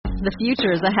The future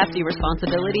is a hefty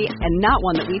responsibility and not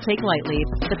one that we take lightly.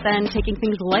 But then taking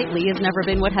things lightly has never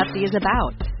been what Hefty is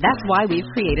about. That's why we've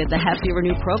created the Hefty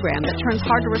Renew program that turns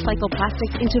hard-to-recycle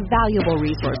plastics into valuable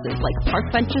resources like park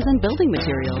benches and building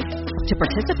materials. To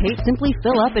participate, simply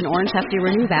fill up an orange Hefty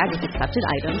Renew bag with accepted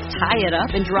items, tie it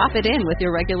up, and drop it in with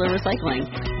your regular recycling.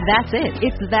 That's it.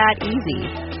 It's that easy.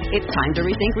 It's time to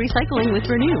rethink recycling with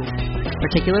Renew.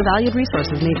 Particular valued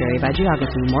resources may vary by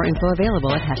geography. More info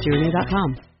available at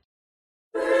heftyrenew.com.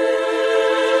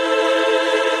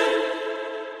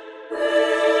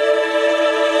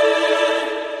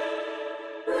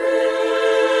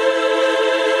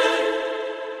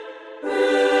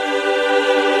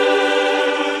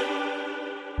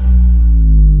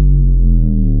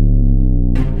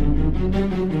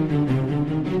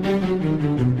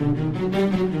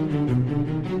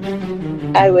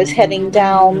 I was heading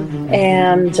down,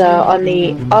 and on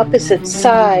the opposite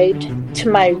side to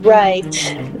my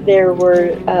right, there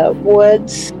were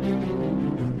woods.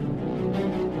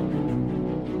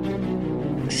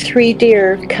 3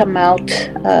 deer come out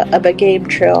of a game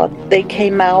trail. They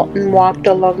came out and walked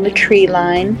along the tree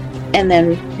line, and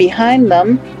then behind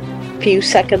them, a few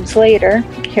seconds later,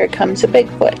 here comes a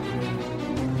Bigfoot.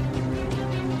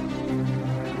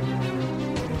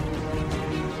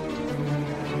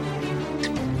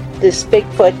 This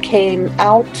Bigfoot came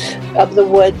out of the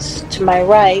woods to my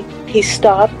right. He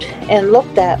stopped and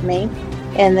looked at me,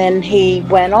 and then he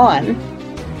went on.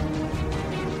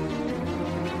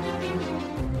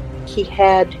 He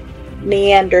had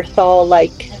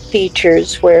Neanderthal-like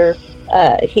features where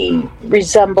he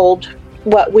resembled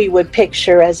what we would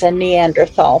picture as a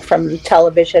Neanderthal from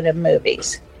television and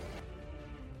movies.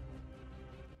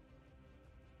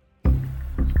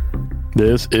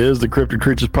 This is the Cryptid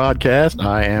Creatures Podcast.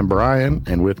 I am Brian,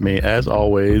 and with me, as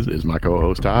always, is my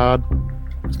co-host Todd.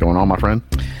 What's going on, my friend?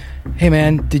 Hey,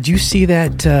 man, did you see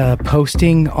that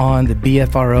posting on the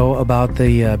BFRO about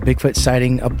the Bigfoot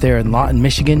sighting up there in Lawton,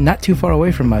 Michigan? Not too far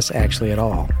away from us, actually, at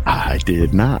all. I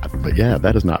did not, but yeah,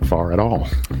 that is not far at all.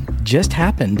 Just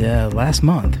happened last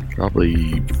month.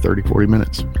 Probably 30, 40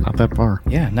 minutes. Not that far.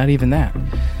 Yeah, not even that.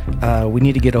 We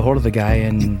need to get a hold of the guy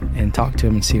and talk to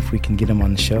him and see if we can get him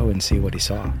on the show and see what he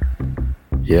saw.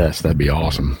 Yes, that'd be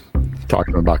awesome.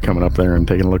 Talking about coming up there and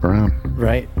taking a look around.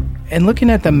 Right. And looking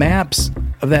at the maps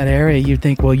of that area, you'd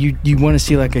think, well, you want to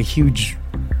see like a huge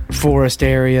forest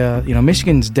area. You know,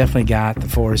 Michigan's definitely got the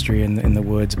forestry in the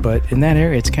woods, but in that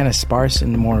area, it's kind of sparse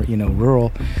and more,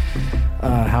 rural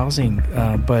housing.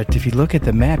 But if you look at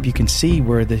the map, you can see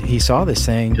where he saw this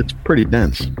thing. It's pretty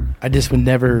dense. I just would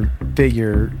never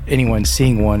figure anyone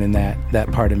seeing one in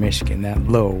that part of Michigan, that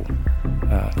low.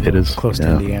 It is close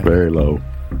to Indiana. Very low.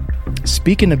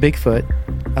 Speaking of Bigfoot,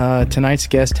 tonight's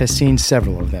guest has seen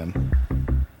several of them.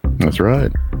 That's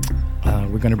right.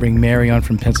 We're going to bring Mary on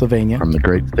from Pennsylvania. From the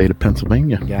great state of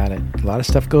Pennsylvania. Got it. A lot of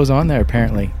stuff goes on there,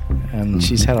 apparently. And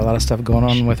she's had a lot of stuff going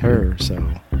on with her, so...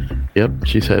 Yep,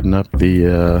 she's heading up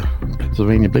the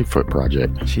Pennsylvania Bigfoot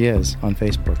Project. She is, on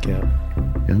Facebook, yep.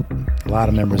 Yep. A lot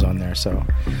of members on there, so...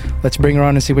 Let's bring her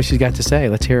on and see what she's got to say.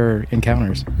 Let's hear her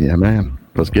encounters. Yeah, man.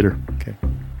 Let's get her. Okay.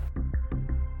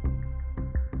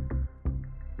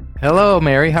 Hello,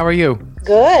 Mary. How are you?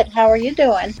 Good. How are you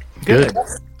doing? Good.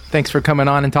 Thanks for coming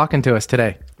on and talking to us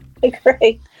today.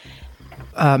 Great.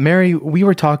 Mary, we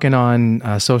were talking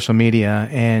on social media,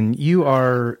 and you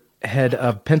are head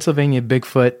of Pennsylvania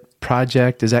Bigfoot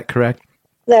Project. Is that correct?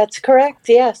 That's correct,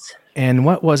 yes. And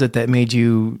what was it that made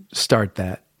you start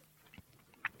that?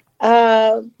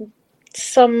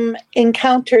 Some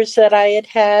encounters that I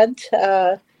had.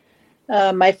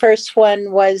 My first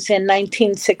one was in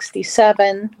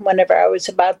 1967, whenever I was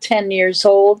about 10 years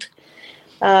old.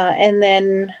 And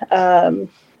then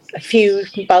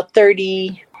about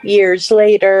 30 years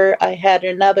later, I had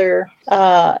another,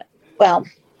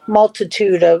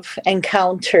 multitude of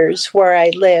encounters where I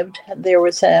lived. There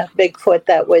was a Bigfoot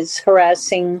that was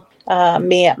harassing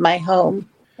me at my home.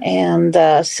 And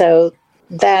so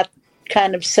that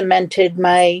kind of cemented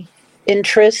my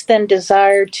interest and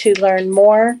desire to learn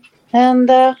more.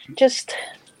 And just,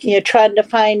 trying to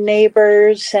find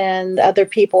neighbors and other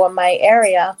people in my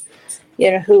area,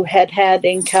 who had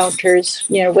encounters,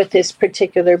 with this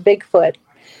particular Bigfoot.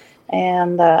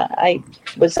 And I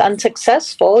was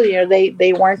unsuccessful.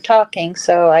 They weren't talking.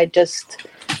 So I just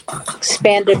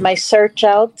expanded my search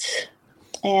out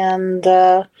and,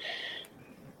 to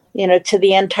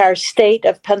the entire state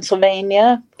of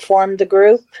Pennsylvania, formed the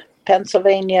group,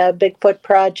 Pennsylvania Bigfoot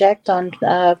Project on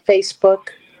Facebook.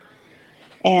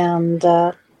 And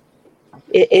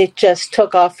it just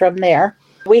took off from there.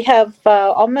 We have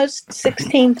almost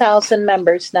 16,000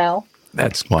 members now.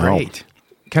 That's great.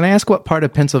 Can I ask what part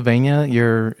of Pennsylvania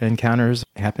your encounters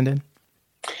happened in?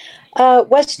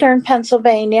 Western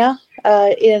Pennsylvania.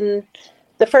 In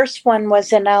the first one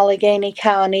was in Allegheny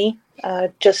County,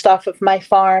 just off of my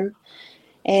farm.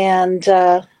 And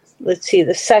let's see,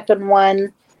 the second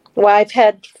one, well,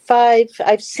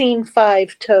 I've seen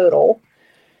 5 total.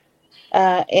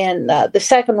 And the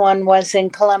second one was in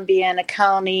Columbiana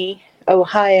County,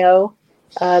 Ohio.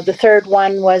 The third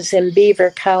one was in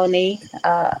Beaver County,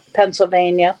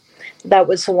 Pennsylvania. That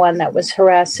was the one that was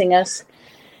harassing us.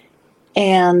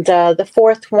 And the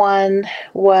fourth one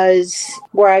was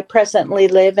where I presently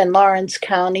live in Lawrence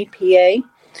County, PA.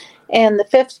 And the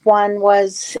fifth one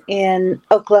was in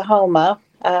Oklahoma.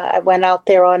 I went out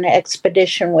there on an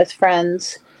expedition with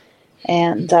friends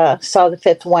and saw the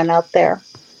fifth one out there.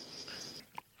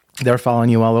 They're following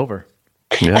you all over.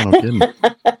 Yeah, no kidding.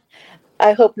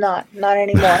 I hope not. Not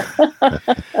anymore.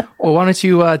 Well, why don't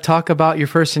you talk about your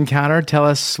first encounter? Tell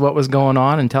us what was going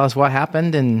on and tell us what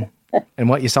happened and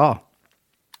what you saw.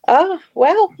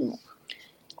 Well,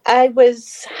 I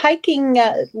was hiking.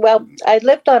 I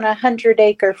lived on a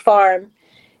 100-acre farm,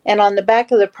 and on the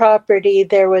back of the property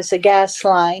there was a gas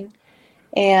line,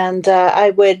 and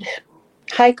I would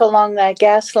hike along that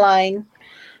gas line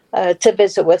to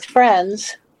visit with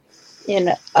friends,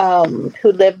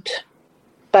 who lived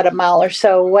about a mile or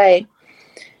so away.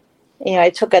 I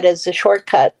took it as a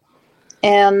shortcut.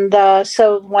 And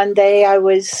so one day I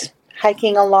was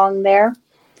hiking along there.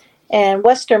 And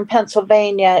Western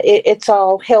Pennsylvania, it's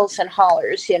all hills and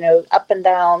hollers, up and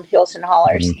down, hills and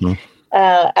hollers. Mm-hmm.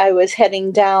 I was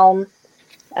heading down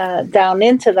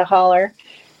into the holler.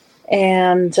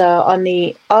 And on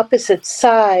the opposite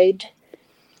side,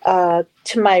 to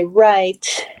my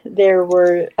right, there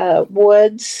were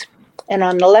woods. And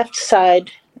on the left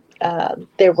side,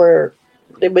 there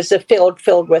was a field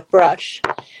filled with brush,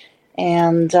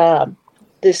 and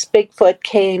this Bigfoot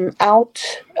came out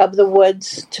of the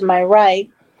woods to my right,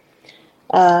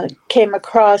 came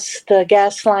across the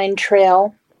gas line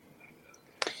trail,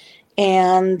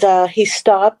 and he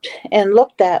stopped and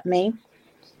looked at me,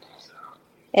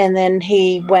 and then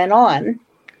he went on.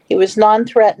 He was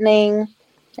non-threatening.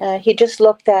 He just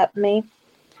looked at me,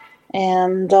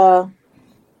 and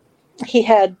he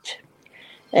had...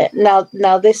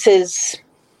 Now this is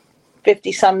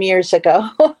 50-some years ago.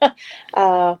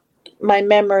 My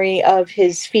memory of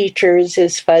his features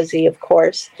is fuzzy, of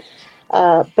course.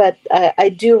 But I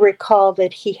do recall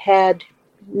that he had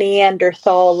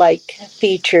Neanderthal-like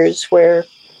features where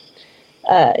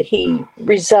he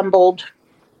resembled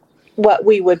what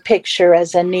we would picture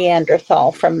as a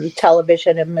Neanderthal from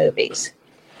television and movies.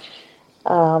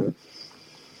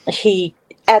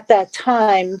 At that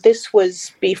time, this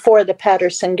was before the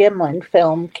Patterson-Gimlin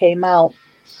film came out.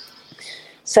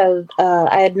 So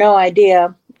I had no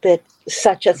idea that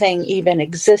such a thing even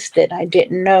existed. I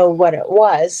didn't know what it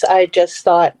was. I just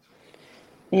thought,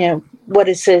 what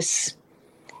is this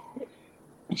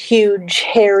huge,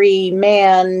 hairy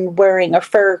man wearing a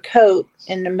fur coat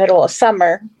in the middle of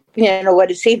summer?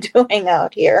 What is he doing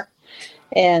out here?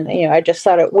 And, I just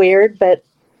thought it weird, but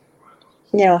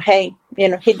hey, he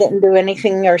didn't do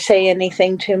anything or say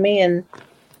anything to me, and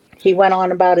he went on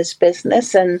about his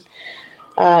business, and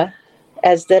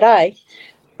as did I.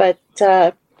 But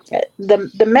the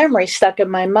memory stuck in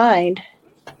my mind,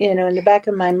 in the back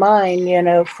of my mind,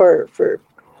 for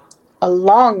a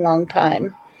long, long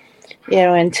time,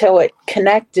 until it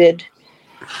connected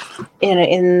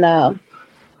in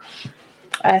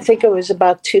I think it was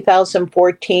about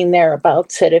 2014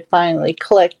 thereabouts that it finally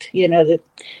clicked,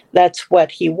 that's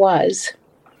what he was.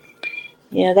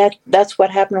 That's what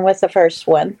happened with the first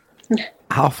one.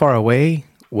 How far away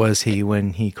was he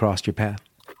when he crossed your path?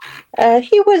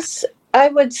 He was, I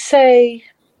would say,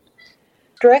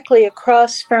 directly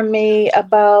across from me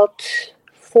about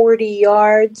 40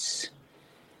 yards,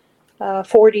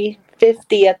 40,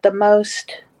 50 at the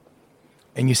most.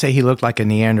 And you say he looked like a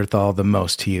Neanderthal the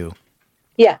most to you?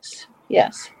 Yes.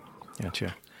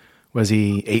 Gotcha. Was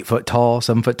he 8 foot tall,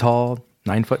 7 foot tall,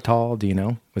 9 foot tall? Do you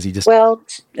know? Was he just... Well,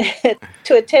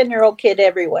 to a 10-year-old kid,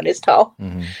 everyone is tall.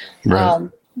 Mm-hmm.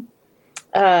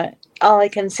 Right. All I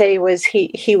can say was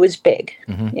he was big.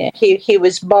 Mm-hmm. Yeah, he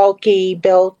was bulky,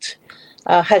 built,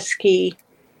 husky,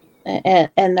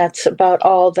 and that's about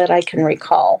all that I can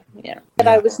recall. But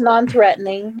I was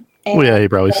non-threatening. And, he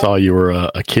probably saw you were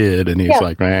a kid, and he was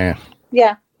like, man.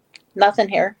 Yeah, nothing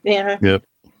here. Yep.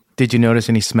 Did you notice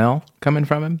any smell coming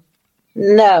from him?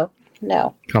 No.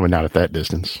 Coming out at that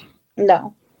distance.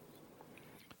 No.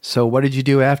 So what did you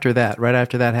do after that? Right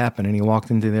after that happened and he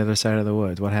walked into the other side of the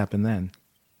woods. What happened then?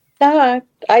 No,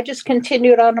 I just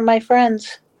continued on to my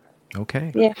friends.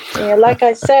 Okay. Yeah. Like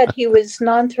I said, he was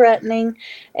non-threatening,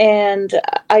 and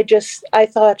I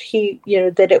thought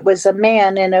that it was a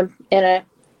man in a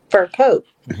fur coat.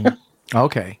 Mm-hmm.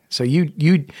 Okay, so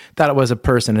you thought it was a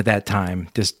person at that time,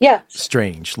 just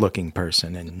strange looking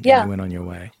person, and you went on your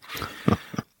way.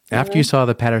 After you saw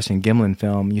the Patterson-Gimlin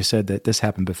film, you said that this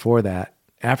happened before that.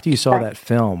 After you saw that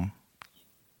film,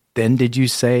 then did you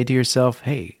say to yourself,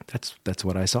 "Hey, that's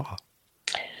what I saw"?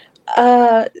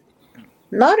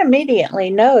 Not immediately.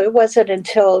 No, it wasn't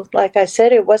until, like I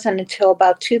said, it wasn't until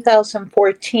about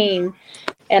 2014,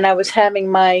 and I was having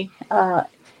my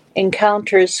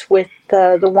encounters with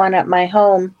the one at my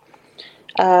home,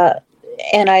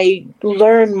 and I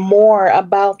learned more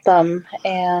about them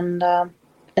and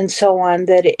so on,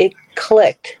 that it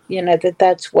clicked,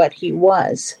 that's what he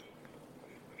was.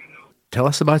 Tell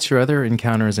us about your other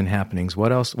encounters and happenings.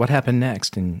 What else? What happened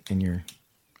next in your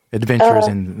adventures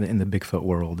in the Bigfoot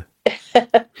world?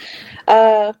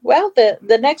 Well,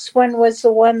 the next one was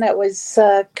the one that was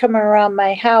coming around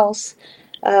my house.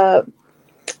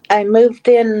 I moved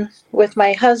in with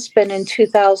my husband in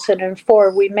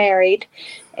 2004. We married,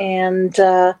 and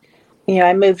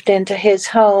I moved into his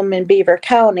home in Beaver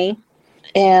County,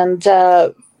 and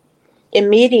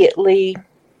immediately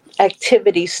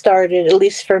activity started, at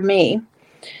least for me.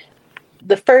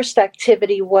 The first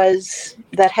activity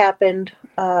that happened,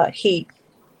 he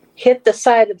hit the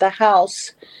side of the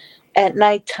house at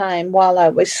nighttime while I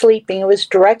was sleeping. It was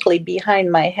directly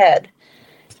behind my head,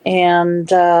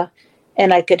 and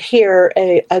I could hear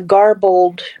a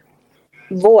garbled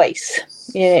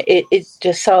voice. It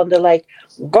just sounded like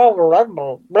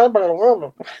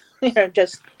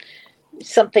just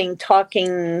something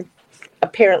talking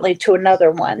apparently to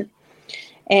another one.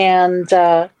 And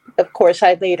of course,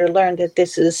 I later learned that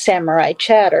this is samurai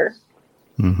chatter.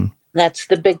 Mm-hmm. That's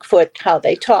the Bigfoot, how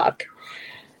they talk.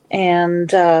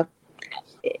 And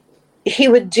he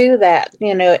would do that,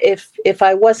 if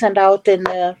I wasn't out in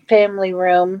the family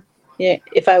room,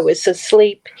 if I was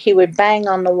asleep, he would bang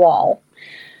on the wall.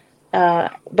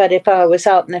 But if I was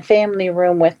out in the family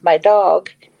room with my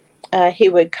dog, he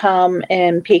would come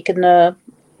and peek in the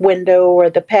window or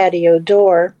the patio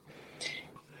door.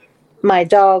 My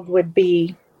dog would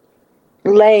be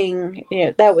laying,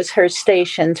 that was her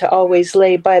station, to always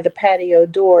lay by the patio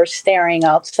door staring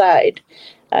outside.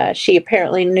 She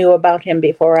apparently knew about him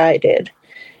before I did.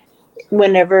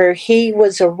 Whenever he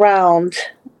was around,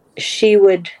 she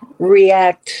would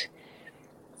react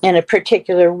in a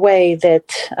particular way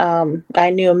that I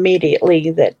knew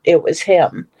immediately that it was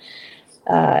him.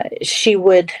 She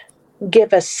would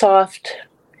give a soft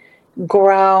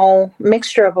growl,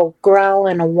 mixture of a growl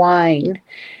and a whine,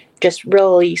 just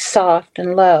really soft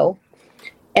and low.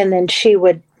 And then she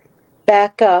would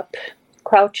back up,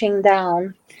 crouching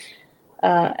down,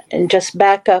 and just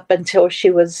back up until she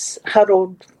was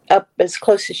huddled up as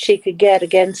close as she could get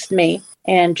against me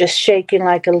and just shaking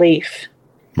like a leaf.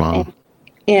 Wow.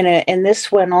 And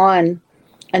this went on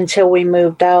until we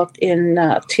moved out in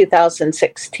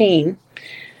 2016.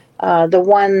 The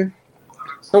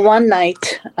one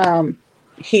night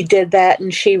he did that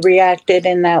and she reacted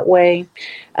in that way.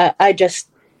 I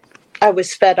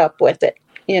was fed up with it,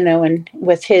 and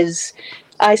with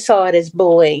I saw it as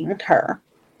bullying her.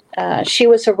 She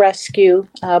was a rescue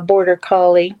border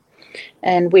collie,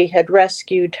 and we had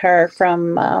rescued her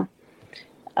from,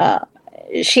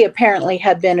 she apparently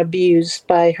had been abused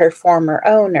by her former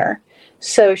owner.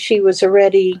 So she was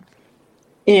already,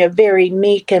 very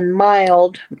meek and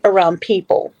mild around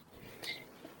people.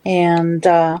 And,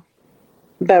 but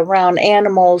around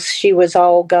animals, she was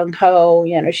all gung-ho.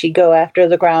 She'd go after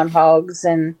the groundhogs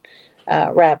and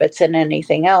rabbits and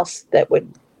anything else that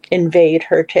would invade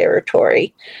her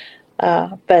territory.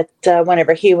 But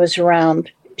whenever he was around,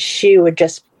 she would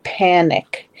just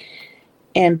panic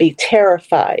and be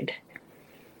terrified.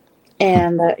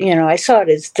 And, I saw it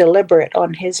as deliberate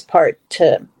on his part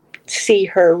to see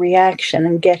her reaction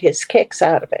and get his kicks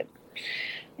out of it.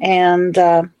 And,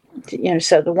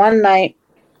 so the one night,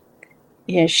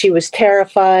 she was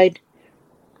terrified.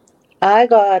 I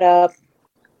got up,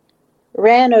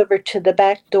 ran over to the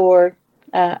back door.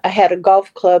 I had a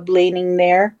golf club leaning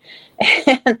there,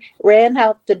 and ran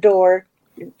out the door,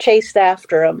 chased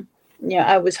after him.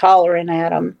 I was hollering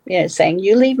at him, saying,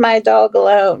 "You leave my dog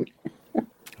alone."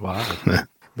 Wow.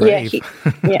 Brave.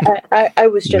 I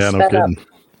was just fed up.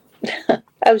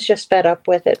 I was just fed up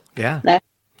with it. Yeah.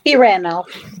 He ran off.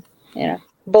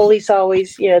 Bullies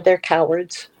always, they're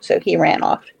cowards. So he ran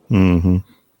off. Mm-hmm.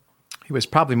 He was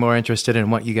probably more interested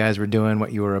in what you guys were doing,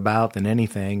 what you were about than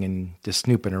anything, and just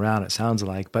snooping around, it sounds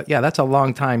like. But yeah, that's a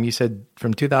long time. You said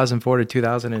from 2004 to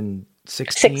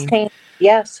 2016? 16,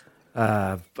 yes.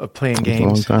 of playing It's a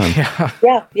long games. time.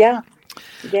 Yeah.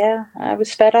 I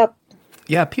was fed up.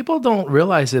 Yeah, people don't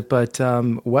realize it, but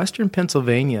Western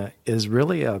Pennsylvania is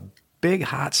really a big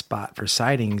hot spot for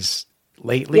sightings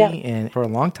lately, and for a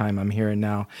long time I'm hearing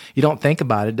now. You don't think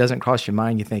about it. It doesn't cross your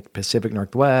mind. You think Pacific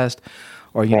Northwest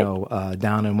or,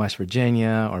 down in West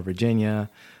Virginia or Virginia.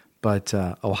 But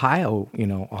Ohio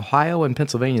and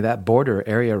Pennsylvania, that border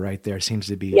area right there seems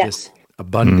to be just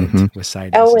abundant with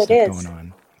sightings and stuff going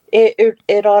on.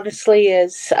 It honestly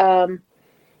is.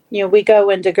 We go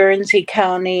into Guernsey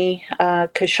County,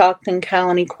 Coshocton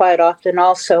County quite often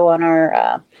also on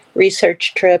our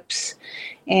research trips.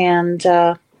 And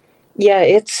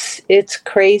it's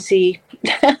crazy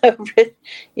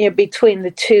between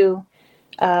the two,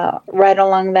 right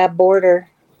along that border,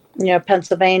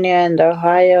 Pennsylvania and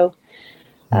Ohio,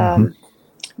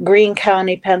 Greene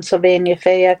County, Pennsylvania,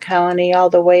 Fayette County, all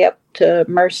the way up to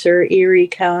Mercer, Erie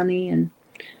County, and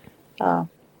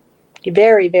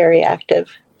very, very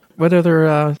active. What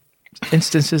other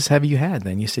instances have you had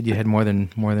then? You said you had more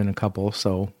than a couple,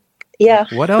 so yeah.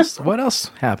 What else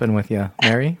happened with you,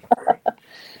 Mary?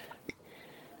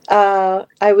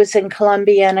 I was in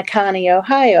Columbiana County,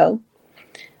 Ohio.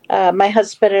 My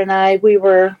husband and I, we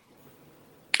were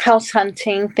house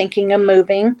hunting, thinking of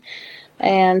moving.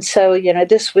 And so,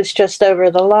 this was just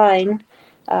over the line,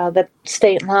 the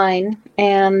state line.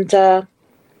 And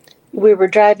we were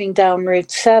driving down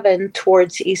Route 7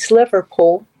 towards East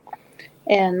Liverpool.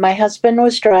 And my husband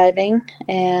was driving,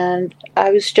 and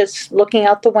I was just looking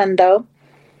out the window.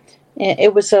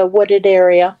 It was a wooded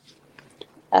area.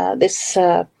 This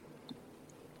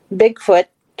Bigfoot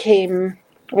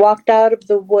walked out of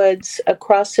the woods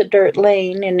across a dirt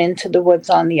lane and into the woods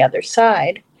on the other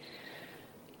side.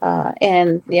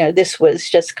 And this was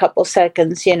just a couple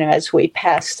seconds, as we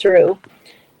passed through.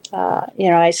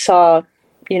 I saw,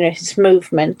 his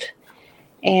movement.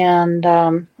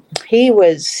 And he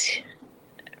was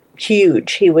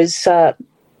huge. He was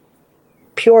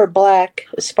pure black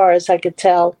as far as I could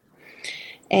tell.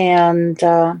 And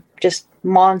just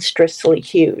monstrously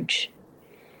huge.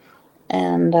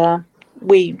 And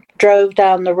we drove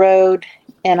down the road,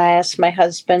 and I asked my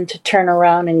husband to turn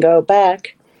around and go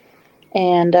back.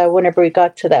 And whenever we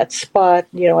got to that spot,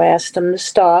 I asked him to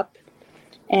stop.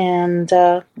 And,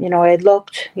 I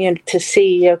looked, to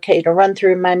see, to run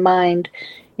through my mind,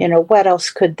 what else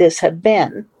could this have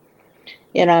been?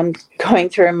 I'm going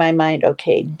through in my mind,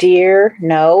 deer,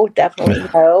 no, definitely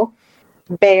no.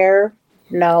 Bear,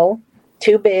 no,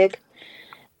 too big.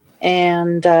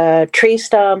 And tree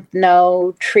stump,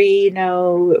 no. Tree,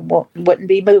 no, wouldn't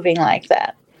be moving like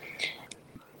that.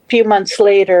 A few months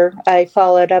later, I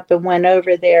followed up and went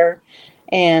over there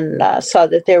and saw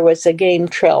that there was a game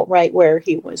trail right where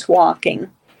he was walking.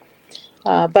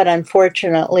 But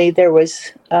unfortunately, there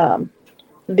was the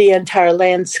entire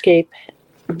landscape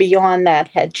beyond that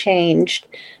had changed.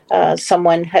 A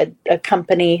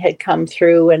company had come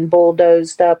through and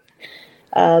bulldozed up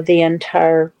the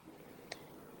entire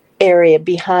area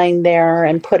behind there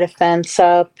and put a fence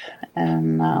up,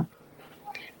 and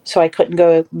so I couldn't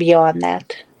go beyond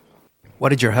that. What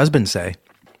did your husband say?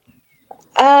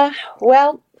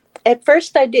 Well, at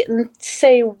first I didn't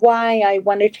say why I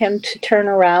wanted him to turn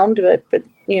around, but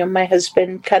my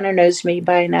husband kind of knows me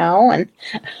by now, and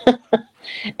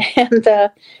and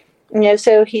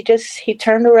so he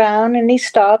turned around and he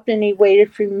stopped and he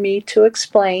waited for me to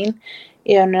explain,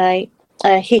 and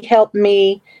he helped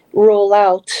me rule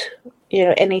out,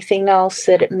 anything else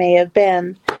that it may have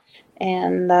been.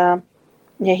 And,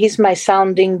 he's my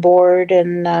sounding board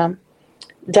and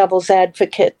devil's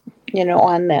advocate,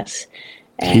 on this.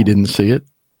 And he didn't see it?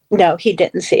 No, he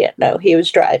didn't see it. No, he was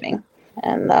driving.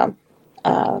 And,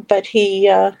 but he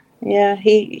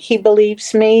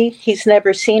believes me. He's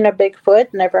never seen a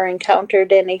Bigfoot, never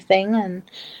encountered anything. And,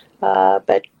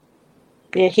 but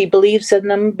he believes in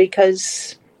them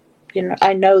because,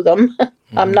 I know them.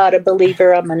 I'm not a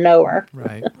believer, I'm a knower.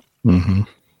 Right. Mm-hmm.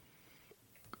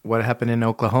 What happened in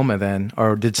Oklahoma then?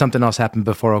 Or did something else happen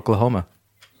before Oklahoma?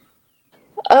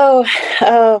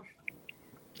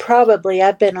 Probably.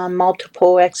 I've been on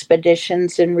multiple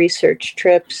expeditions and research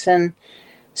trips and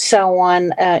so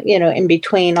on, in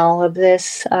between all of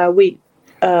this.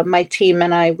 My team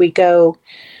and I, we go,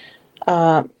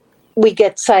 we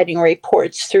get sighting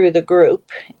reports through the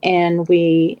group, and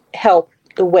we help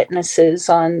the witnesses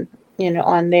on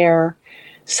their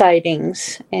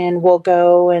sightings, and we'll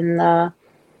go and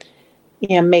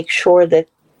make sure that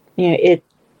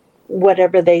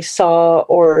whatever they saw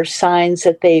or signs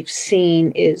that they've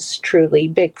seen is truly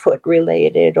Bigfoot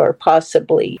related or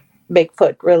possibly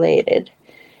Bigfoot related.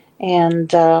 And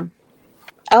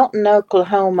out in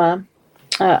Oklahoma,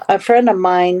 a friend of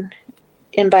mine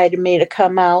invited me to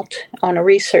come out on a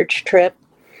research trip.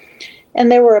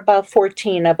 And there were about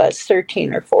 14 of us,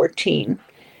 13 or 14.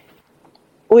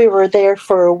 We were there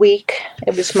for a week.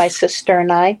 It was my sister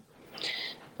and I.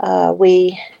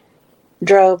 We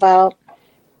drove out.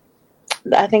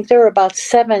 I think there were about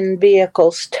 7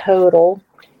 vehicles total.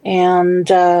 And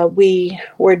we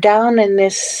were down in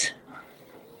this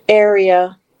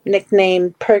area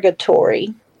nicknamed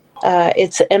Purgatory.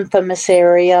 It's an infamous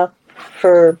area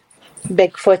for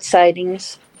Bigfoot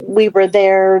sightings. We were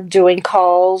there doing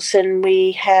calls, and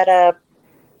we had a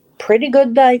pretty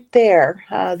good night there.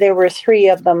 There were 3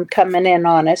 of them coming in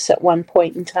on us at one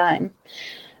point in time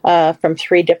from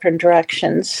 3 different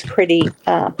directions. Pretty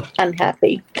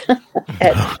unhappy.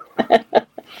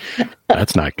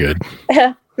 That's not good.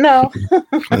 No.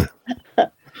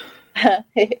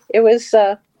 It was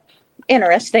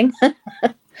interesting.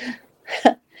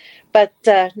 But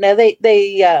no,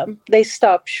 they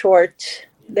stopped short.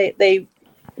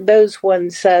 Those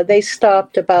ones, they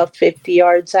stopped about 50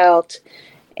 yards out,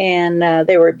 and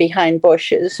they were behind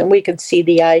bushes, and we could see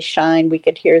the eye shine. We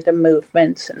could hear the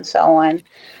movements and so on.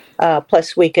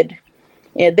 Plus,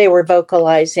 they were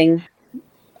vocalizing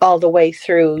all the way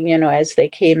through, as they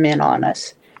came in on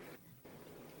us.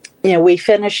 We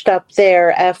finished up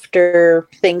there after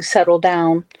things settled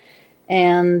down,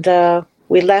 and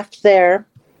we left there,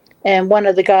 and one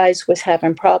of the guys was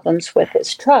having problems with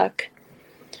his truck.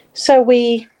 So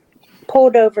we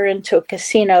pulled over into a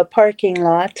casino parking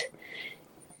lot.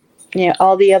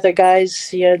 All the other guys,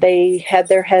 they had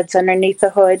their heads underneath the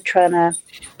hood trying to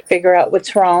figure out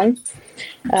what's wrong.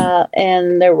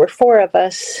 And there were 4 of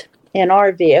us in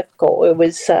our vehicle. It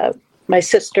was my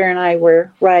sister and I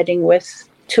were riding with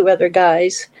 2 other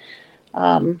guys.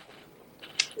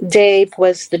 Dave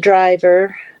was the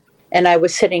driver, and I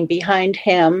was sitting behind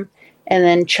him. And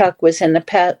then Chuck was in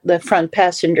the front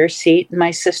passenger seat, and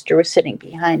my sister was sitting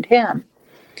behind him.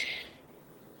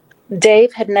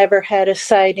 Dave had never had a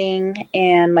sighting,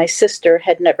 and my sister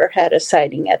had never had a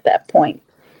sighting at that point.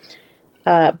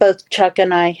 Both Chuck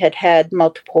and I had had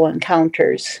multiple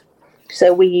encounters.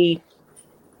 So we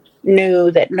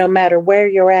knew that no matter where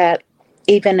you're at,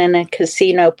 even in a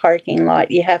casino parking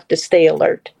lot, you have to stay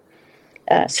alert.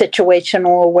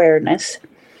 Situational awareness.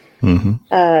 Mm-hmm.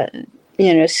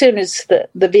 As soon as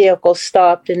the vehicle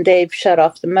stopped and Dave shut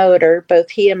off the motor, both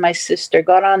he and my sister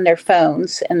got on their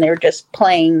phones, and they're just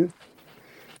playing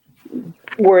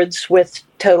Words with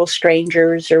Total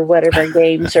Strangers or whatever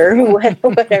games or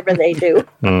whatever they do.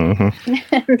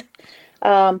 Mm-hmm.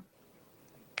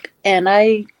 And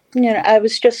I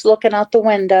was just looking out the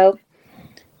window,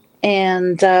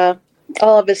 and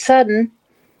all of a sudden,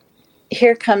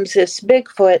 here comes this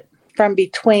Bigfoot from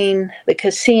between the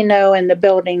casino and the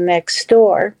building next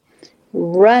door,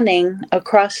 running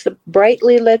across the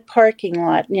brightly lit parking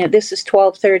lot. This is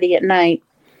 12:30 at night,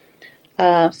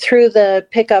 through the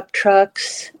pickup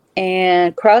trucks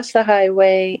and across the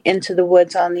highway into the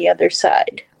woods on the other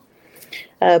side.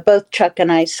 Both Chuck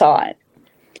and I saw it.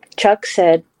 Chuck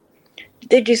said,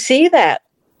 "Did you see that?"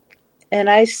 And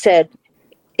I said,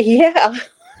 "Yeah."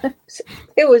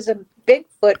 It was a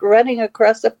Bigfoot running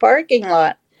across the parking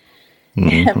lot.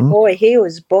 Mm-hmm. And boy, he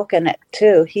was booking it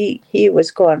too. He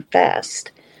was going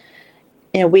fast.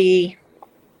 We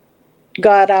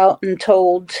got out and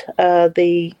told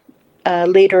the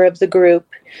leader of the group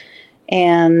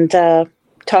and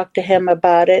talked to him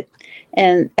about it.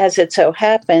 And as it so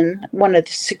happened, one of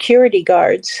the security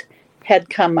guards had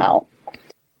come out,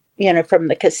 from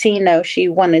the casino. She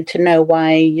wanted to know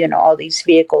why, all these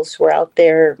vehicles were out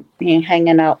there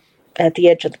hanging out at the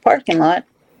edge of the parking lot.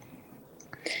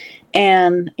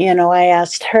 And, I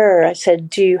asked her, I said,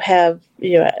 "Do you have,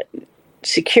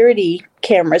 security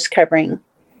cameras covering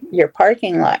your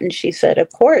parking lot?" And she said,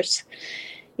 "Of course."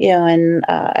 And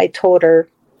I told her,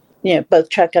 both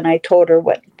Chuck and I told her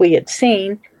what we had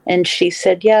seen. And she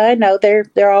said, "Yeah, I know.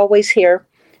 They're always here.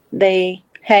 They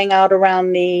hang out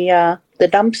around the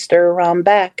dumpster around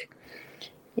back.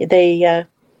 They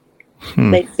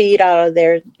feed out of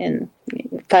there and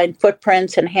find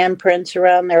footprints and handprints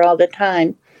around there all the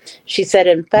time." She said,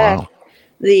 in fact,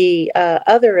 the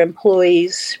other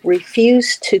employees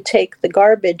refused to take the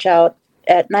garbage out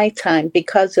at nighttime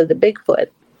because of the Bigfoot.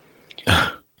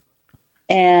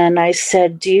 And I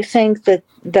said, "Do you think that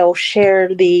they'll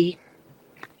share the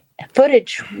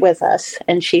footage with us?"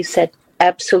 And she said,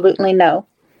 "Absolutely no."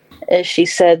 She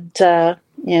said,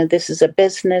 "This is a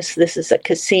business. This is a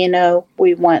casino.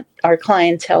 We want our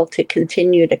clientele to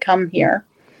continue to come here.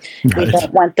 Right. We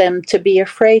don't want them to be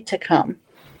afraid to come."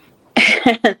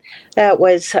 That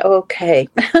was okay.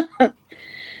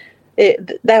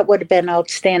 That would have been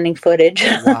outstanding footage.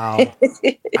 Wow.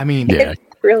 I mean, Yeah,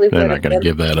 Really they're would not have going to been.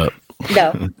 give that up.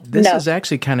 No, this no. is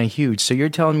actually kind of huge. So you're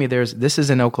telling me this is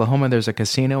in Oklahoma. There's a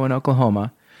casino in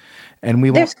Oklahoma, and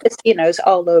There's casinos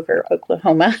all over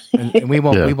Oklahoma. and we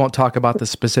won't Yeah. we won't talk about the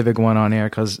specific one on air,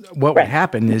 because what would Right.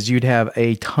 happen is you'd have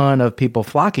a ton of people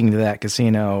flocking to that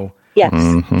casino Yes.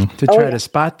 to Oh, try yeah. to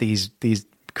spot these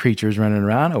creatures running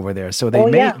around over there. So Oh,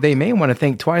 yeah. they may want to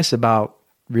think twice about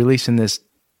releasing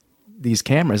these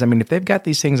cameras. I mean, if they've got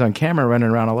these things on camera running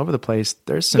around all over the place,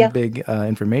 there's some Yeah. big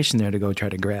information there to go try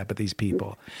to grab at these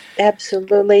people.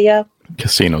 Absolutely. Yeah.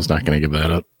 Casino's not going to give that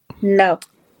up. No.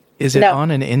 Is it No. on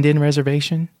an Indian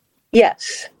reservation?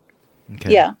 Yes.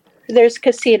 Okay. Yeah. There's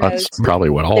casinos. That's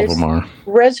probably what all of There's them are.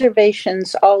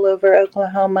 reservations all over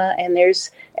Oklahoma, and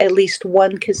there's at least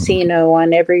one casino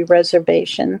on every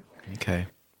reservation. Okay.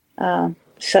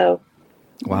 So,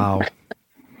 Wow.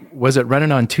 Was it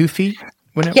running on 2 feet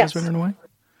when it Yes. was running away?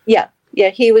 yeah,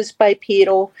 he was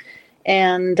bipedal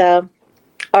and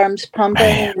arms pumping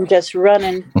and just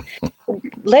running.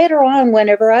 Later on,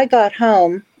 whenever I got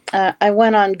home, I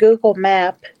went on Google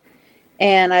Map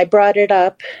and I brought it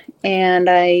up, and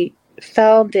I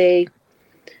found a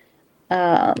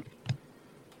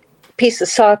piece of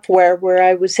software where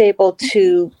I was able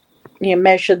to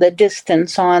measure the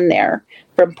distance on there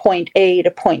from point A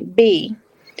to point B.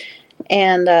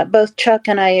 And both Chuck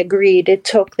and I agreed it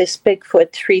took this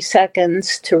Bigfoot 3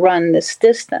 seconds to run this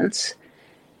distance.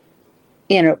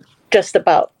 Just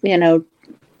about,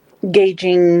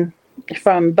 gauging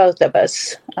from both of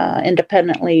us,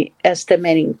 independently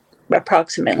estimating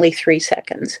approximately 3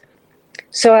 seconds.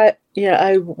 So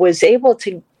I was able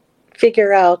to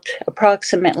figure out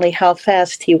approximately how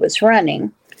fast he was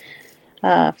running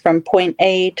from point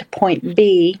A to point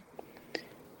B.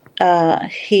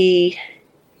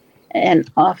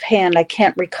 And offhand, I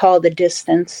can't recall the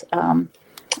distance.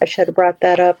 I should have brought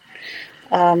that up.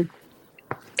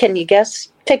 Can you guess?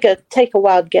 Take a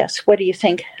wild guess. What do you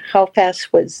think? How fast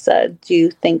do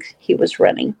you think he was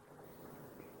running?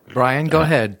 Brian, go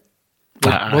ahead.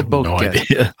 I have no guess.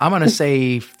 idea. I'm going to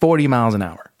say 40 miles an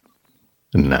hour.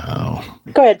 No.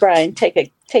 Go ahead, Brian. Take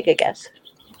a guess.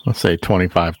 Let's say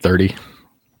 25, 30.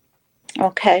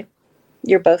 Okay,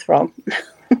 you're both wrong.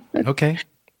 Okay.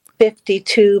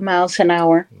 52 miles an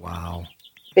hour. Wow.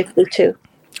 52.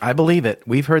 I believe it.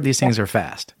 We've heard these things are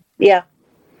fast. Yeah.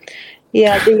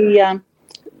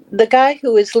 The guy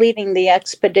who was leading the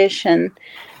expedition,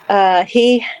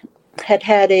 he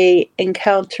had a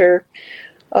encounter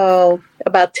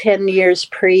about 10 years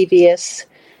previous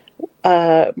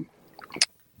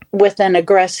with an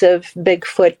aggressive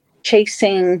Bigfoot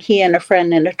chasing he and a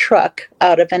friend in a truck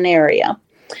out of an area.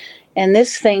 And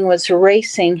this thing was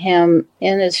racing him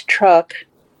in his truck,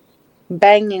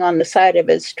 banging on the side of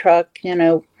his truck,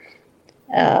 in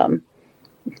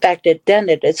fact, it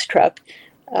dented his truck.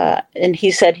 And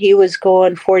he said he was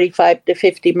going 45 to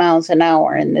 50 miles an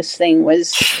hour, and this thing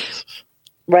was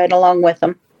right along with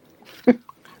him.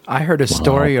 I heard a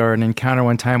story or an encounter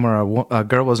one time where a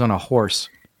girl was on a horse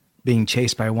being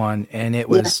chased by one, and it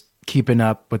was keeping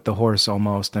up with the horse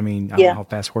almost. I mean, I don't know how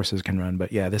fast horses can run,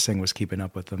 but yeah, this thing was keeping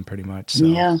up with them pretty much. So.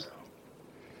 Yeah.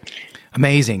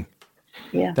 Amazing.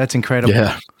 Yeah. That's incredible.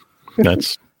 Yeah.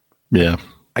 That's, yeah.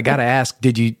 I got to ask,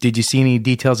 did you see any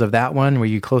details of that one? Were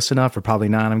you close enough, or probably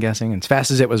not, I'm guessing? As fast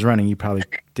as it was running, you probably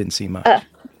didn't see much.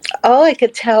 All I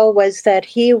could tell was that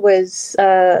he was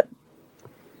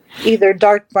either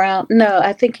dark brown. No,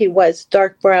 I think he was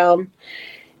dark brown.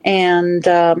 And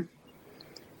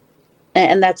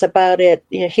that's about it.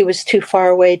 He was too far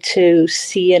away to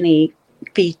see any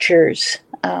features.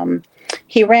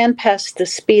 He ran past the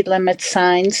speed limit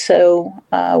sign, so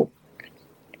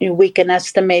we can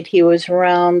estimate he was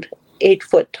around 8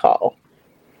 foot tall.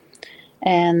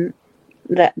 And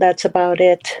that's about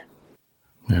it.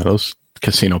 Yeah, those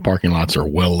casino parking lots are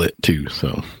well lit too.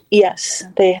 So Yes,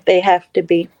 they have to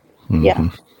be. mm-hmm. Yeah.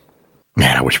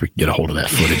 Man, I wish we could get a hold of that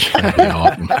footage. That'd be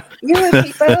awesome. You and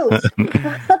me both.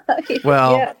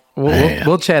 Well, Yeah.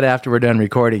 we'll chat after we're done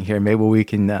recording here. Maybe we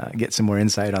can get some more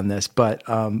insight on this. But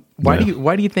why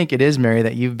do you think it is, Mary,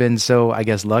 that you've been so, I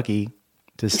guess, lucky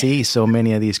to see so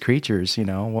many of these creatures?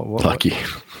 Lucky.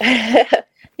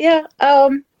 Yeah.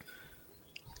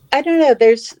 I don't know.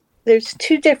 There's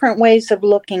two different ways of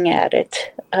looking at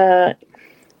it.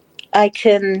 I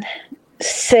can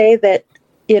say that,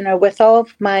 with all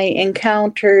of my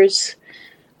encounters,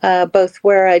 both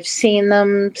where I've seen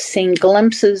them, seen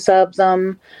glimpses of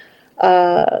them,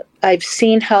 I've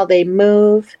seen how they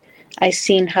move, I've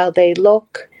seen how they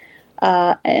look,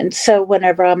 and so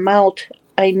whenever I'm out,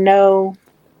 I know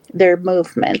their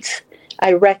movements.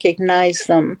 I recognize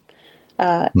them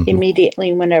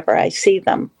immediately whenever I see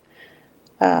them.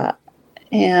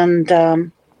 And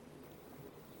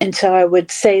so I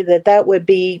would say that would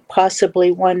be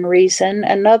possibly one reason.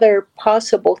 Another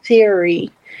possible theory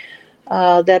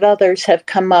that others have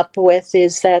come up with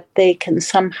is that they can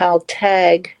somehow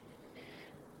tag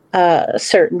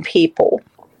certain people.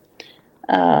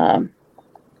 And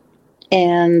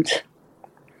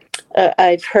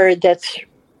I've heard that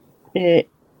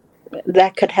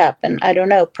could happen. I don't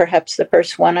know. Perhaps the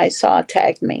first one I saw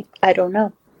tagged me. I don't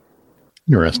know.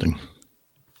 Interesting.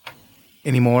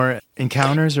 Any more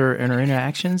encounters or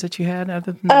interactions that you had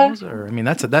other than those? Or I mean,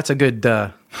 that's a good,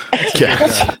 good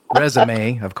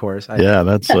resume, of course.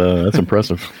 That's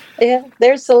impressive. Yeah,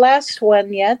 there's the last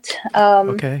one yet.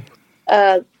 Okay.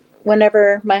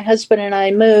 Whenever my husband and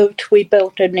I moved, we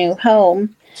built a new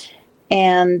home,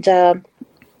 and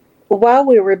while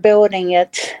we were building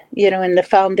it, in the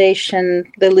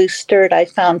foundation, the loose dirt, I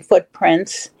found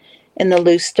footprints in the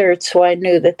loose dirt, so I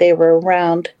knew that they were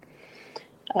around.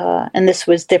 And this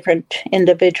was different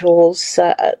individuals.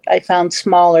 I found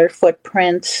smaller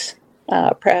footprints,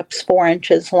 perhaps 4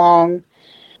 inches long.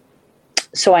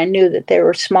 So I knew that there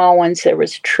were small ones. There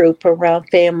was a troop around,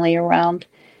 family around.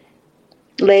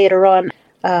 Later on,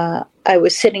 I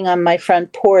was sitting on my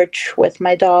front porch with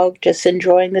my dog, just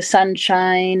enjoying the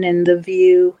sunshine and the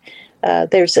view.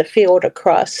 There's a field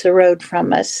across the road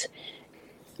from us.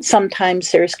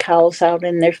 Sometimes there's cows out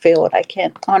in their field. I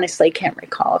can't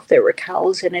recall if there were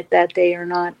cows in it that day or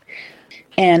not.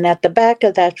 And at the back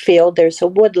of that field, there's a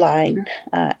wood line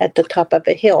at the top of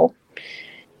a hill.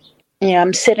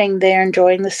 I'm sitting there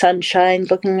enjoying the sunshine,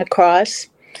 looking across,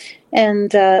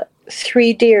 and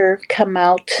 3 deer come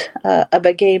out of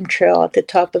a game trail at the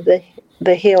top of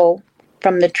the hill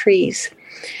from the trees.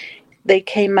 They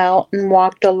came out and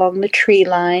walked along the tree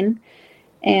line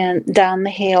and down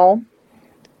the hill.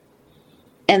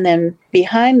 And then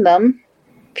behind them,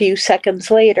 a few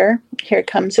seconds later, here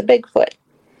comes a Bigfoot.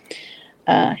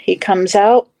 He comes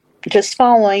out, just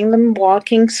following them,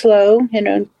 walking slow,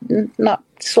 not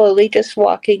slowly, just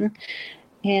walking,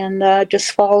 and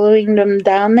just following them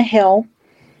down the hill.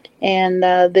 And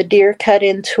the deer cut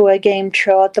into a game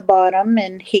trail at the bottom,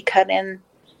 and he cut in,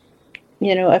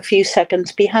 a few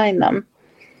seconds behind them.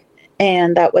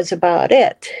 And that was about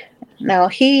it. Now,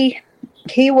 he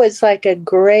was like a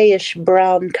grayish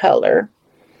brown color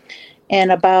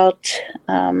and about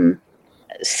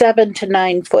 7 to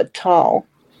 9 foot tall.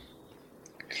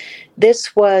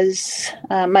 This was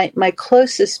my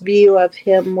closest view of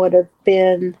him would have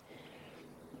been,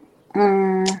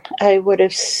 I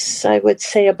would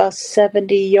say about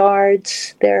 70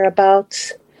 yards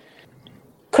thereabouts.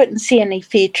 Couldn't see any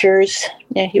features.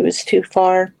 He was too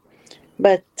far,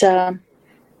 but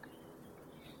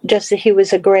just that he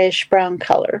was a grayish brown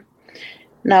color.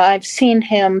 Now, I've seen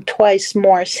him twice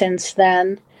more since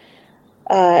then,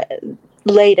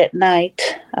 late at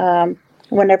night,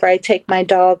 whenever I take my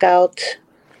dog out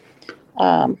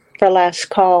for last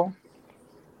call.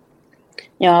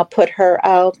 I'll put her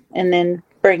out and then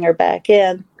bring her back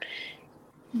in.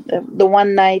 The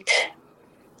one night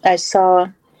I saw,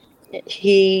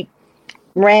 he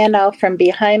ran out from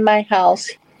behind my house.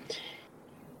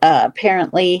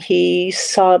 Apparently he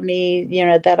saw me,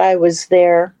 that I was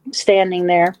there, standing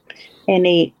there, and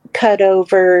he cut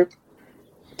over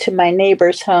to my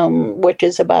neighbor's home, which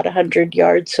is about 100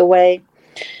 yards away,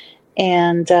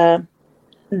 and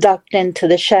ducked into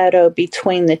the shadow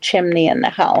between the chimney and the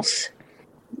house.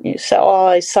 So all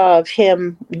I saw of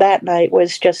him that night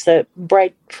was just a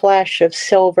bright flash of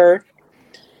silver,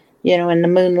 in the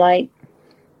moonlight,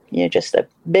 just a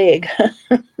big,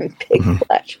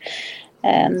 flash.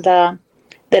 And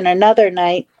then another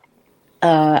night,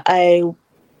 I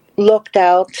looked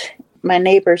out. My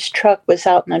neighbor's truck was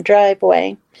out in the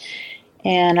driveway,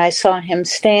 and I saw him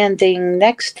standing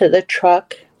next to the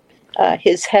truck.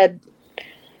 His head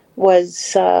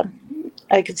was,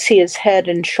 I could see his head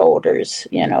and shoulders,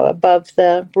 above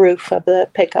the roof of the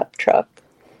pickup truck.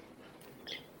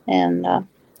 And so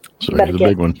he's a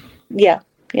big one. Yeah,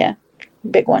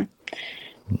 big one.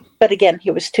 But again, he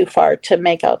was too far to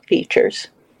make out features.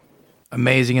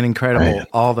 Amazing and incredible, man.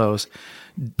 All those.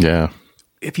 Yeah.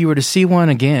 If you were to see one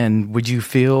again, would you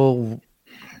feel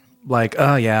like,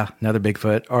 oh yeah, another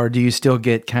Bigfoot? Or do you still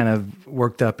get kind of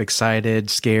worked up, excited,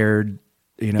 scared,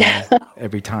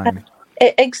 every time?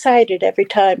 Excited every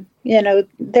time.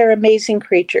 They're amazing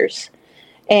creatures.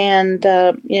 And,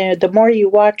 the more you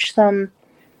watch them,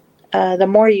 the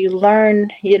more you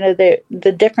learn,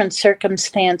 the different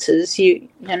circumstances,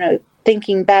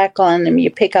 thinking back on them, you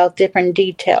pick out different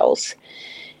details.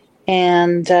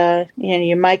 and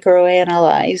you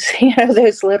microanalyze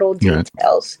those little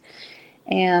details,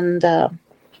 and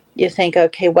you think,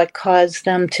 okay, what caused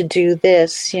them to do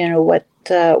this? What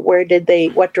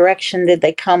direction did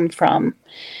they come from?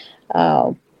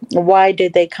 Why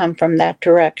did they come from that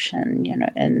direction?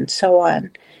 And so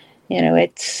on.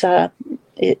 It's a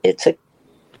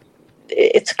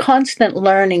constant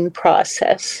learning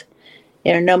process.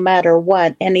 No matter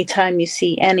what, anytime you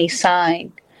see any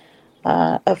sign,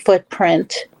 a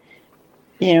footprint,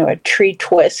 a tree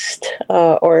twist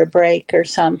or a break or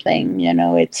something,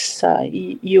 it's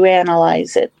you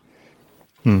analyze it.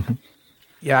 Mm-hmm.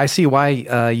 Yeah, I see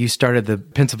why you started the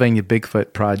Pennsylvania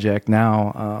Bigfoot Project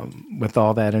now with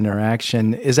all that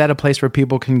interaction. Is that a place where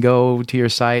people can go to your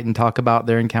site and talk about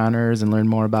their encounters and learn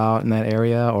more about in that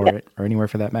area or anywhere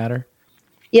for that matter?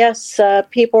 Yes,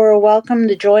 people are welcome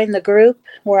to join the group.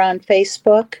 We're on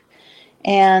Facebook.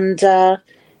 And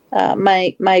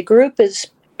my group is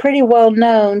pretty well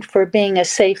known for being a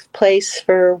safe place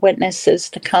for witnesses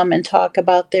to come and talk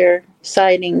about their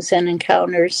sightings and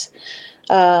encounters.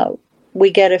 We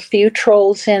get a few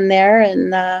trolls in there,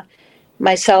 and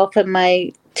myself and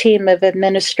my team of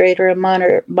administrator and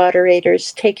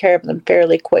moderators take care of them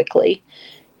fairly quickly.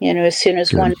 As soon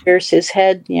as one rears his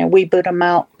head, we boot them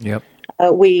out. Yep.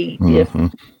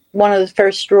 One of the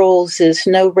first rules is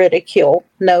no ridicule,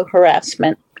 no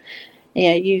harassment.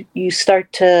 You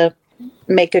start to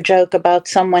make a joke about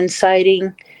someone's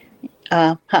sighting.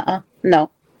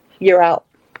 No, you're out.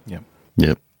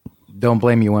 Yep. Don't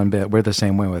blame you one bit. We're the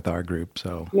same way with our group.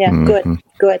 So yeah,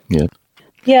 good.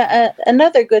 Yeah.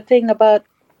 Another good thing about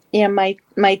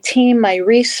my team, my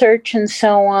research, and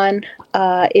so on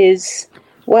is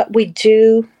what we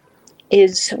do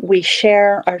is we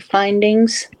share our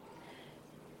findings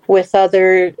with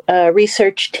other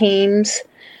research teams.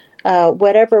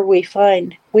 Whatever we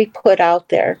find, we put out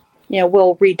there.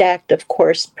 We'll redact, of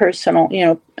course, personal,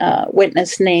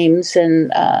 witness names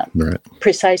and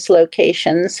precise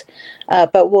locations,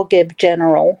 but we'll give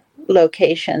general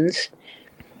locations.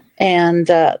 And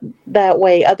that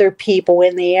way other people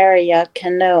in the area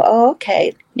can know, oh,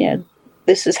 okay,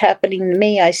 this is happening to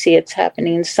me. I see it's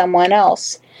happening to someone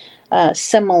else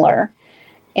similar.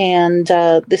 And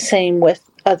the same with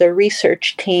other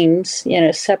research teams,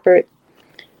 separate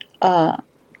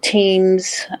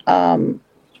teams.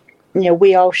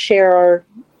 We all share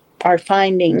our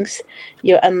findings,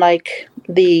 unlike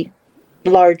the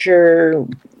larger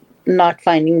not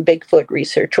finding Bigfoot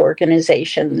research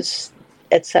organizations,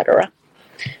 etc.,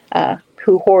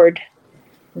 who hoard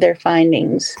their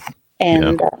findings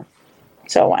and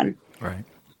so on. Right.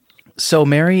 So,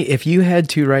 Mary, if you had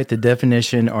to write the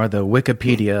definition or the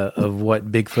Wikipedia of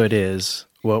what Bigfoot is,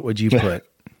 what would you put?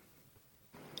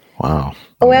 Wow.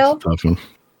 Well, that's a tough one.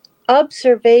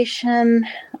 Observation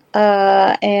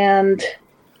and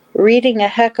reading a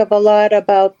heck of a lot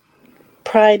about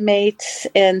primates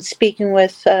and speaking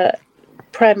with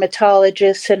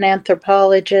primatologists and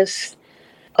anthropologists,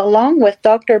 along with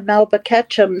Dr. Melba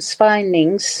Ketchum's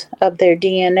findings of their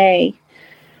DNA,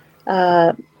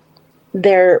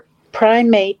 their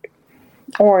primate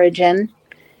origin,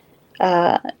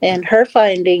 and her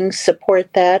findings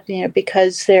support that,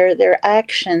 because their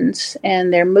actions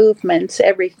and their movements,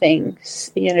 everything,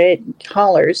 it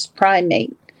hollers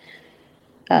primate,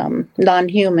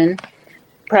 non-human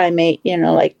primate,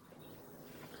 like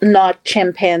not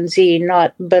chimpanzee,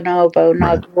 not bonobo,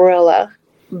 not gorilla,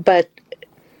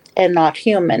 and not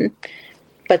human,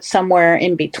 but somewhere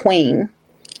in between,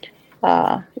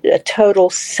 a total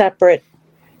separate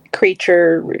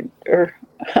creature or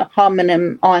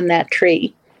homonym on that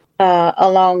tree,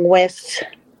 along with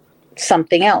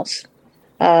something else.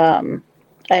 I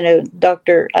know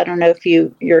I don't know if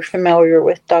you're familiar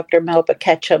with Dr. Melba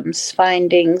Ketchum's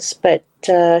findings, but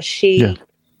she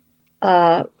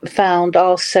found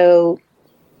also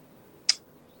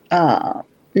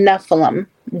Nephilim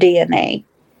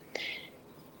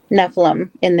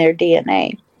in their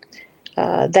DNA.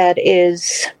 That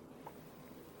is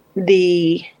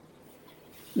the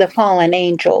fallen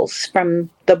angels from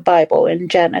the Bible in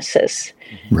Genesis,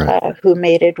 who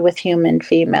mated with human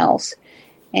females.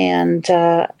 And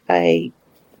I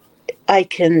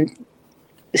can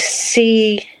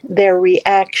see their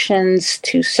reactions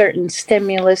to certain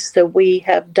stimulus that we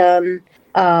have done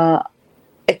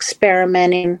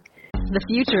experimenting The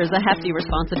future is a hefty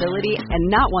responsibility and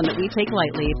not one that we take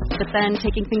lightly. But then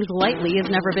taking things lightly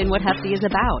has never been what Hefty is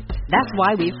about. That's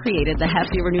why we've created the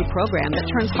Hefty Renew program that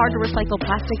turns hard-to-recycle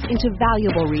plastics into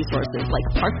valuable resources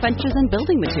like park benches and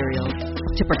building materials.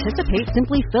 To participate,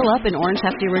 simply fill up an orange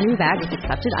Hefty Renew bag with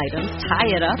accepted items,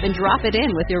 tie it up, and drop it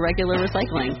in with your regular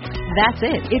recycling. That's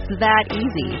it. It's that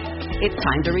easy. It's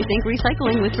time to rethink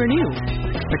recycling with Renew.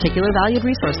 Particular valued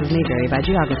resources may vary by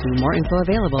geography. More info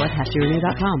available at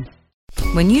heftyrenew.com.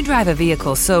 When you drive a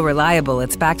vehicle so reliable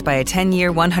it's backed by a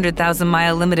 10-year,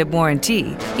 100,000-mile limited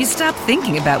warranty, you stop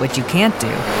thinking about what you can't do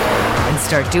and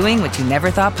start doing what you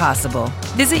never thought possible.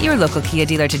 Visit your local Kia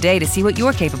dealer today to see what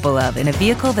you're capable of in a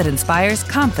vehicle that inspires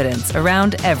confidence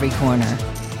around every corner.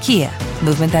 Kia,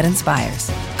 movement that inspires.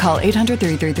 Call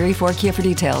 800-333-4KIA for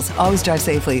details. Always drive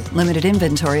safely. Limited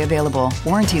inventory available.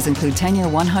 Warranties include 10-year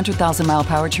 100,000-mile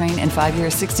powertrain and 5-year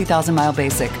 60,000-mile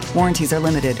basic. Warranties are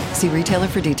limited. See retailer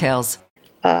for details.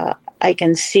 I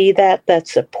can see that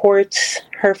supports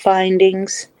her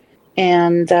findings,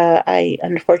 and I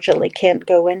unfortunately can't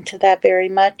go into that very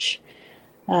much.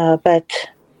 But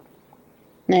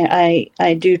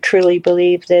I do truly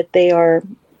believe that they are,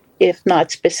 if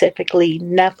not specifically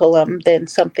Nephilim, then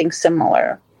something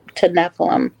similar to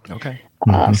Nephilim. Okay.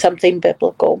 Something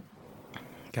biblical.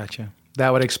 Gotcha.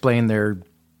 That would explain their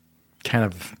kind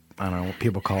of, I don't know, what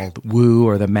people call woo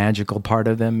or the magical part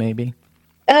of them, maybe?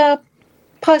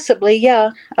 Possibly, yeah.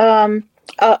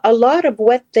 A lot of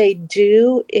what they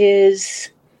do is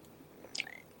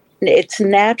it's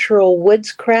natural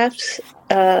woodscrafts,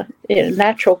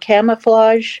 natural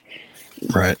camouflage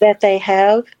that they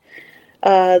have.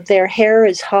 Their hair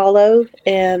is hollow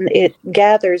and it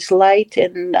gathers light,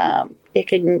 and it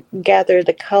can gather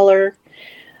the color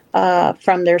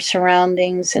from their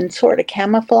surroundings and sort of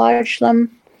camouflage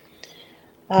them,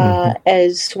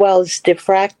 as well as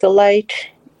diffract the light.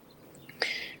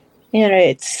 You know,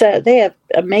 it's they have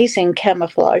amazing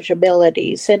camouflage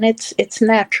abilities, and it's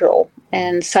natural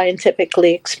and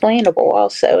scientifically explainable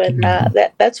also. And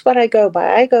that's what I go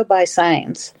by. I go by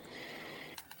science.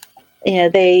 You know,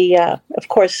 they of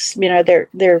course, you know, they're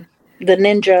the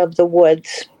ninja of the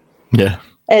woods. Yeah,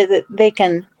 they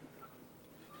can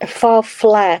fall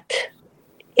flat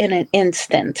in an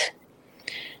instant.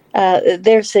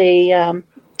 There's a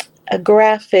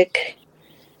graphic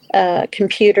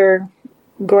computer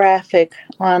graphic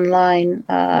online.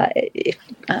 I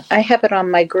have it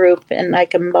on my group, and I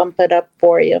can bump it up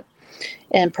for you,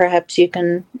 and perhaps you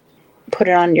can put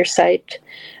it on your site.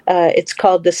 It's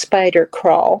called the Spider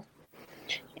Crawl,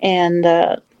 and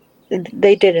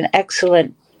they did an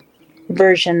excellent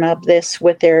version of this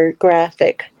with their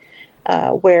graphic,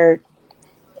 where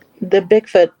the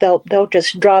Bigfoot, they'll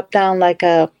just drop down like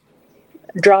a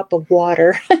drop of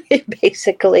water,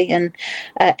 basically, and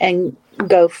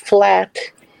go flat.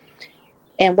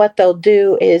 And what they'll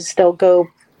do is they'll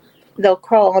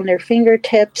crawl on their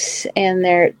fingertips and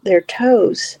their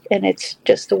toes, and it's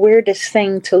just the weirdest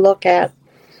thing to look at.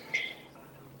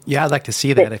 Yeah, I'd like to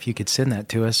see that if you could send that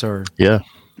to us. Or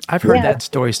I've heard that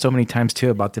story so many times too,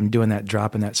 about them doing that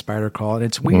drop and that spider crawl, and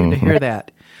it's weird to hear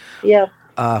that. Yeah.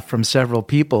 From several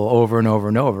people over and over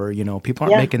and over. You know, people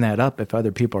aren't making that up if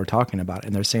other people are talking about it,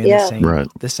 and they're saying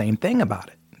the same thing about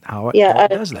it. How it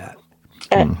does that.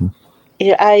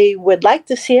 I would like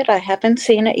to see it. I haven't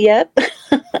seen it yet.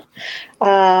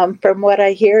 From what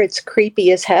I hear, it's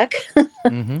creepy as heck.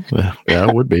 Yeah,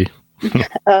 it would be.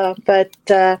 But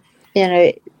you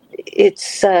know,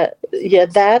 it's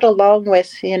that, along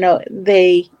with, you know,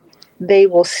 they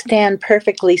will stand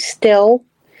perfectly still.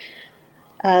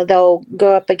 They'll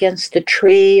go up against a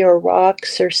tree or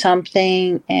rocks or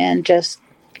something and just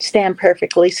stand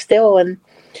perfectly still. And,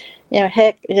 you know,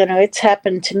 heck, you know, it's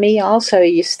happened to me also.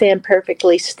 You stand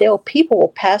perfectly still, people will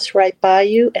pass right by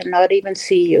you and not even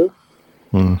see you.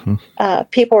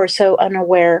 People are so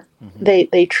unaware.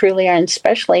 They truly are, and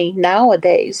especially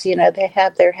nowadays. You know, they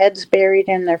have their heads buried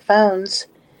in their phones,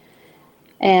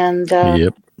 and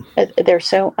they're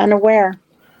so unaware.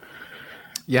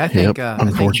 Yeah, I think.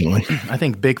 Unfortunately, I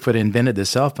think Bigfoot invented the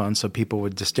cell phone so people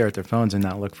would just stare at their phones and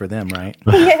not look for them, right?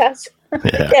 Yes.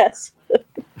 Yes.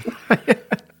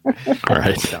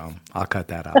 Right. So I'll cut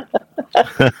that out.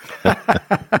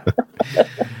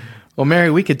 Well,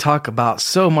 Mary, we could talk about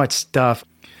so much stuff.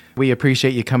 We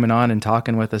appreciate you coming on and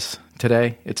talking with us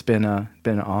today. It's been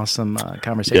an awesome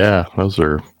conversation. Yeah, those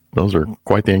are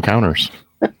quite the encounters.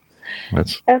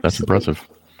 That's impressive.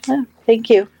 Oh, thank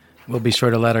you. We'll be sure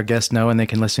to let our guests know, and they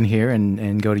can listen here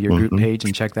and go to your group page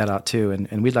and check that out too.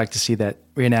 And we'd like to see that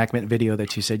reenactment video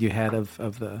that you said you had of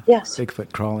the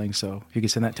Bigfoot crawling. So if you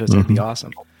could send that to us, that'd be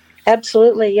awesome.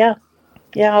 Absolutely, yeah.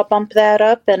 I'll bump that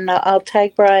up, and I'll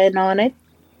tag Brian on it.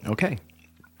 Okay.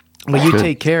 Well, you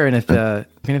take care, and if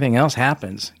anything else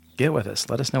happens, get with us.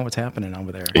 Let us know what's happening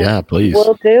over there. Yeah, please.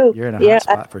 Will do. You're in a hot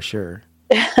spot for sure.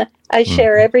 I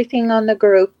share everything on the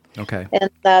group. Okay. In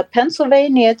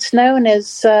Pennsylvania, it's known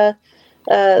as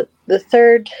the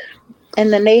third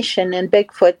in the nation in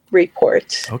Bigfoot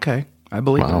reports. Okay. I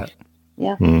believe that.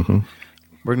 Yeah. Mm-hmm.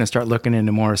 We're going to start looking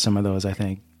into more of some of those, I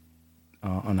think,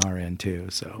 on our end too.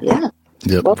 So yeah.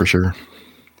 Yep, well, for sure.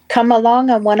 Come along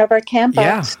on one of our campouts.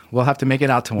 Yeah, we'll have to make it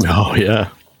out to one. Oh, yeah.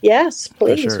 Yes,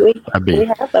 please. Sure. We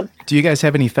have them. Do you guys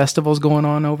have any festivals going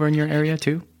on over in your area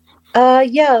too?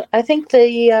 Yeah, I think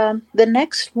the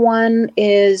next one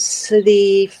is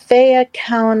the Fayette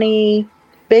County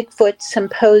Bigfoot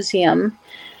Symposium.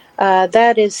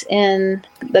 That is in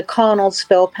the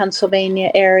Connellsville,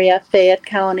 Pennsylvania area, Fayette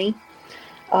County.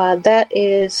 That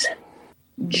is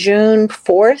June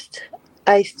 4th,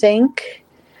 I think.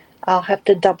 I'll have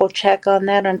to double check on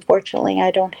that. Unfortunately, I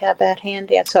don't have that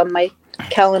handy. It's on my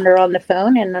calendar on the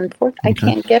phone, and I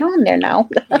can't get on there now.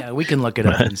 Yeah, we can look it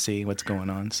up and see what's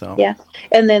going on. So yeah,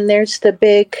 and then there's the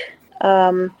big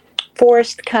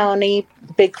Forest County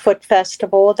Bigfoot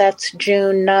Festival. That's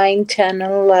June 9, 10,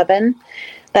 and 11.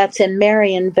 That's in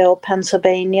Marionville,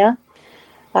 Pennsylvania.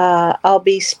 I'll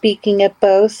be speaking at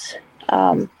both,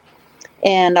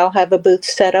 and I'll have a booth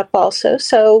set up also.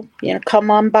 So, come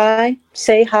on by,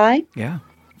 say hi. Yeah.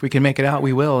 If we can make it out,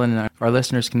 we will. And our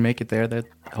listeners can make it there. That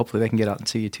hopefully they can get out and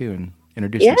see you too and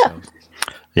introduce themselves.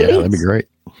 Yeah, that'd be great.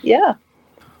 Yeah.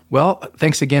 Well,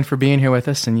 thanks again for being here with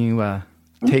us. And you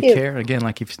take care. Again,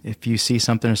 like if you see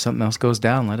something or something else goes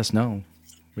down, let us know.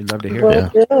 We'd love to hear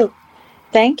it. Yeah. Do.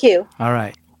 Thank you. All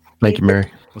right. Thank you,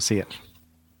 Mary. We'll see you.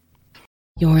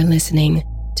 You're listening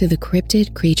to the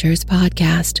Cryptid Creatures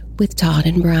Podcast with Todd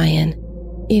and Brian.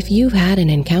 If you've had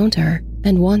an encounter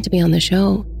and want to be on the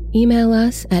show, email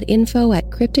us at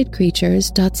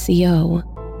info@cryptidcreatures.co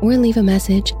or leave a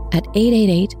message at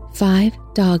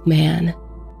 888-5-DOG-MAN.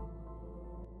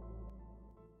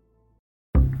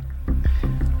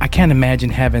 I can't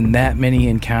imagine having that many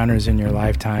encounters in your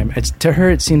lifetime. To her,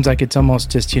 it seems like it's almost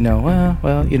just, Yeah.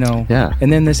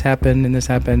 And then this happened, and this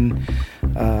happened.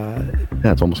 Yeah,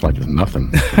 it's almost like it's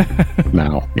nothing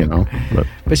now,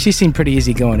 But she seemed pretty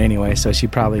easygoing anyway, so she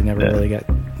probably never really got,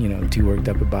 too worked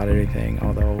up about anything.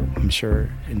 Although I'm sure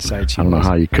inside she. I don't know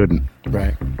how you couldn't.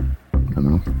 Right. I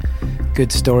know.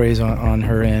 Good stories on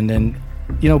her end, and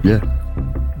Yeah.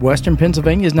 Western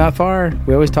Pennsylvania is not far.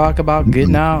 We always talk about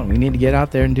getting out. We need to get out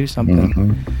there and do something.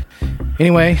 Mm-hmm.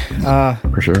 Anyway,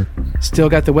 for sure. Still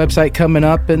got the website coming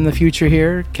up in the future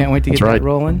here. Can't wait to get that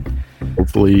rolling.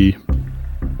 Hopefully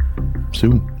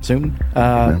soon.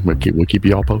 We'll keep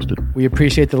you all posted. We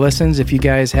appreciate the listens. If you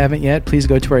guys haven't yet, please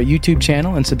go to our YouTube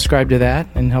channel and subscribe to that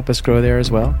and help us grow there as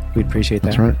well. We'd appreciate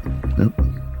that. That's right. Yep.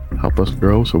 Help us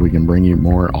grow so we can bring you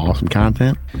more awesome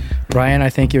content. Brian,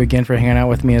 I thank you again for hanging out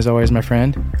with me as always, my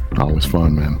friend. Always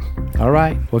fun, man. All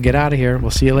right. We'll get out of here. We'll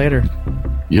see you later.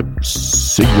 Yep.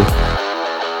 See ya.